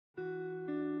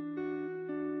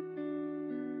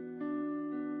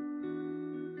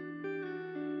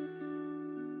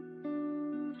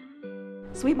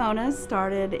Sweet Mona's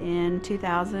started in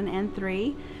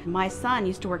 2003. My son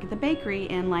used to work at the bakery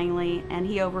in Langley, and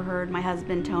he overheard my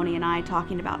husband Tony and I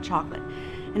talking about chocolate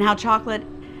and how chocolate,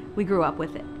 we grew up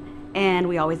with it. And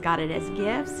we always got it as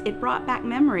gifts. It brought back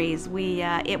memories.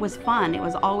 It was fun. It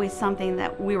was always something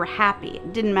that we were happy.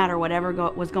 It didn't matter whatever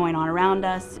was going on around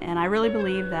us. And I really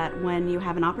believe that when you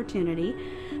have an opportunity,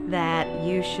 that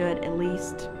you should at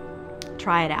least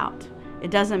try it out. It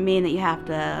doesn't mean that you have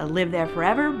to live there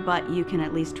forever, but you can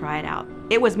at least try it out.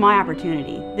 It was my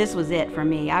opportunity. This was it for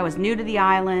me. I was new to the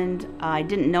island. I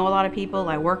didn't know a lot of people.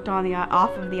 I worked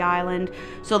off of the island.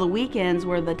 So the weekends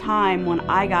were the time when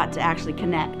I got to actually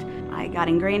connect. I got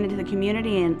ingrained into the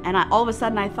community, and all of a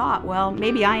sudden I thought, well,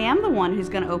 maybe I am the one who's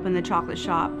going to open the chocolate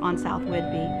shop on South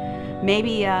Whidbey.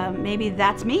 Maybe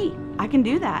that's me. I can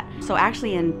do that. So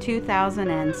actually in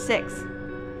 2006,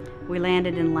 we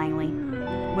landed in Langley.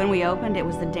 When we opened, it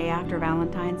was the day after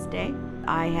Valentine's Day.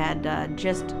 I had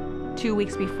just 2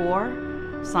 weeks before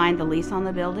signed the lease on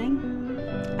the building.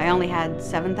 I only had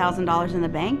 $7,000 in the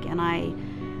bank, and I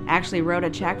actually wrote a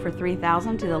check for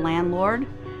 $3,000 to the landlord,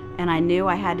 and I knew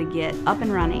I had to get up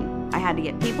and running. I had to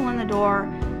get people in the door,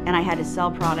 and I had to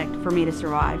sell product for me to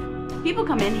survive. People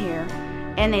come in here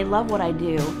and they love what I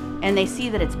do, and they see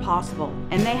that it's possible,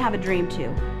 and they have a dream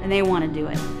too, and they want to do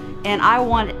it. And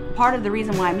part of the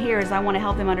reason why I'm here is I want to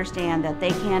help them understand that they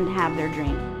can have their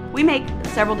dream. We make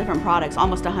several different products,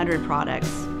 almost 100 products.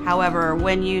 However,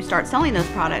 when you start selling those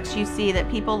products, you see that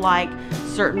people like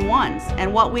certain ones.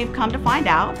 And what we've come to find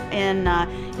out in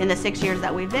the 6 years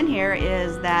that we've been here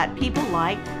is that people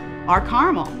like our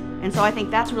caramel. And so I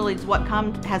think that's really what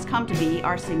has come to be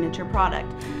our signature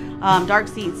product. Dark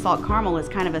sea salt caramel is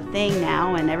kind of a thing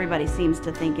now, and everybody seems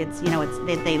to think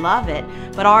they love it,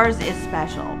 but ours is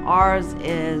special. Ours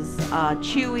is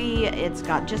chewy. It's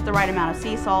got just the right amount of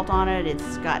sea salt on it.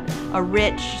 It's got a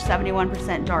rich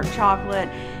 71% dark chocolate,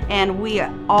 and we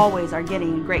always are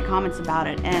getting great comments about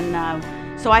it.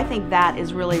 And so I think that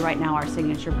is really right now our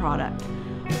signature product.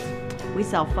 We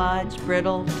sell fudge,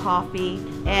 brittle, toffee,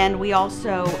 and we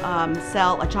also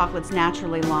sell a Chocolates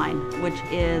Naturally line, which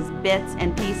is bits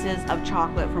and pieces of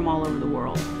chocolate from all over the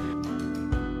world.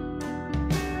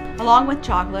 Along with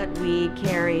chocolate, we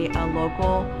carry a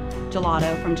local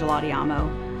gelato from Gelatiamo.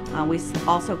 We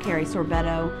also carry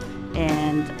sorbetto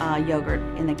and yogurt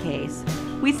in the case.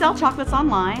 We sell chocolates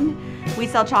online. We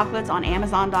sell chocolates on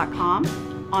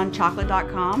Amazon.com, on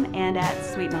chocolate.com, and at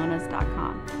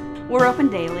sweetmonas.com. We're open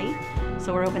daily.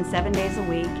 So we're open 7 days a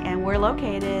week, and we're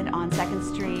located on 2nd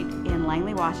Street in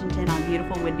Langley, Washington on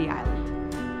beautiful Whidbey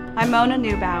Island. I'm Mona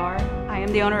Newbauer. I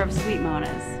am the owner of Sweet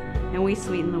Mona's, and we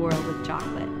sweeten the world with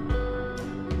chocolate.